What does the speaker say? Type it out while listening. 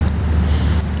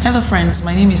Hello friends,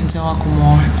 my name is Ntewa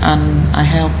Kumor and I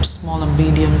help small and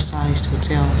medium-sized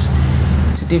hotels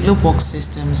to develop work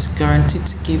systems guaranteed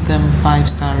to give them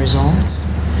 5-star results.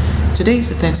 Today is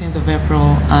the 13th of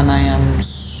April and I am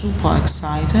super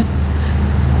excited.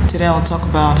 Today I'll talk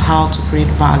about how to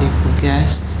create value for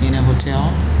guests in a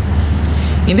hotel.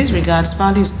 In this regards,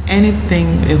 value is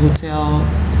anything a hotel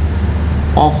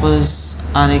offers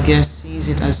and a guest sees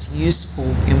it as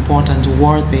useful, important,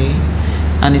 worthy,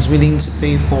 and is willing to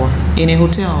pay for. In a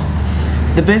hotel,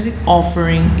 the basic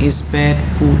offering is bed,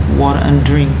 food, water, and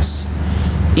drinks.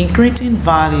 In creating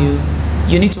value,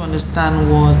 you need to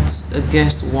understand what a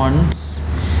guest wants,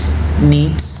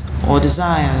 needs, or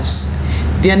desires.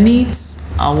 Their needs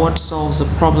are what solves a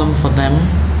problem for them.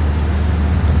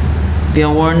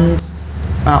 Their wants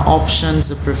are options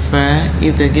they prefer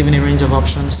if they're given a range of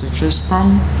options to choose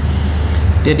from.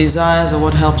 Their desires are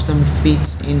what helps them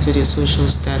fit into their social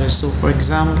status. So, for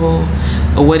example,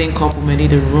 a wedding couple may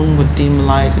need a room with dim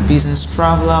light. A business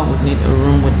traveler would need a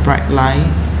room with bright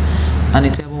light and a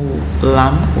table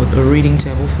lamp with a reading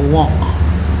table for work.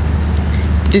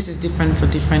 This is different for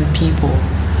different people.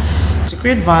 To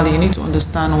create value, you need to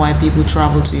understand why people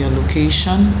travel to your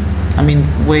location,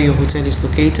 where your hotel is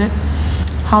located,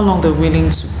 how long they're willing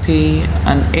to pay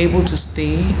and able to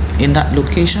stay in that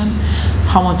location,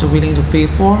 how much they're willing to pay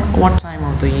for, what time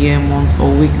of the year, month, or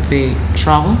week they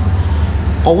travel,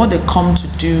 or what they come to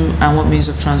do, and what means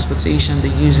of transportation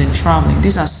they use in traveling.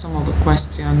 These are some of the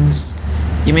questions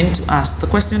you may need to ask. The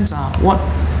questions are: what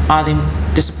are the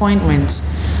disappointments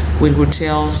with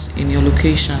hotels in your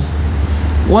location?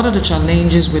 What are the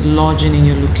challenges with lodging in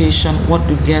your location? What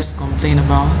do guests complain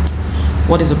about?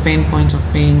 What is the pain point of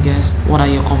paying guests? What are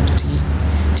your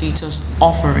competitors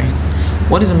offering?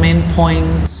 What is the pain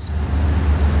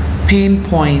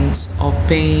points of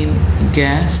paying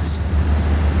guests?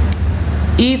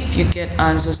 If you get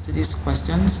answers to these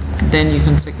questions, then you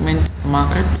can segment the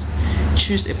market.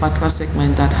 Choose a particular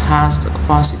segment that has the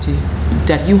capacity,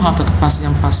 that you have the capacity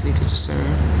and facility to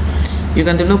serve. You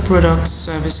can develop products,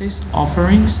 services,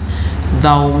 offerings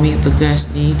that will meet the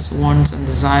guest needs, wants, and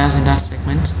desires in that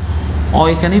segment. Or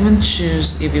you can even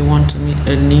choose if you want to meet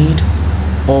a need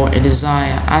or a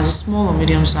desire. As a small or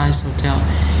medium-sized hotel,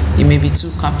 it may be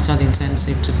too capital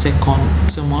intensive to take on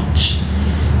too much.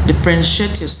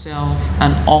 Differentiate yourself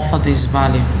and offer this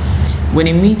value. When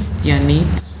it meets their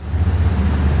needs,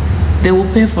 they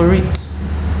will pay for it.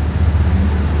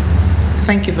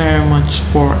 Thank you very much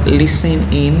for listening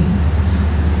in.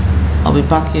 I'll be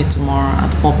back here tomorrow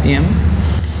at 4 p.m.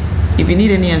 If you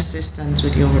need any assistance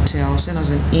with your hotel, send us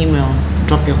an email,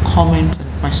 drop your comments and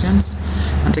questions,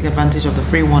 and take advantage of the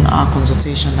free 1-hour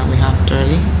consultation that we have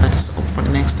daily that is up for the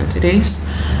next 30 days.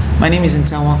 My name is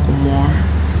Ntewa Kumor.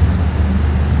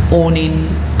 Owning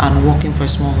and working for a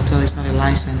small hotel is not a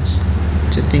license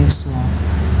to think small.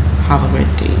 Have a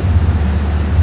great day.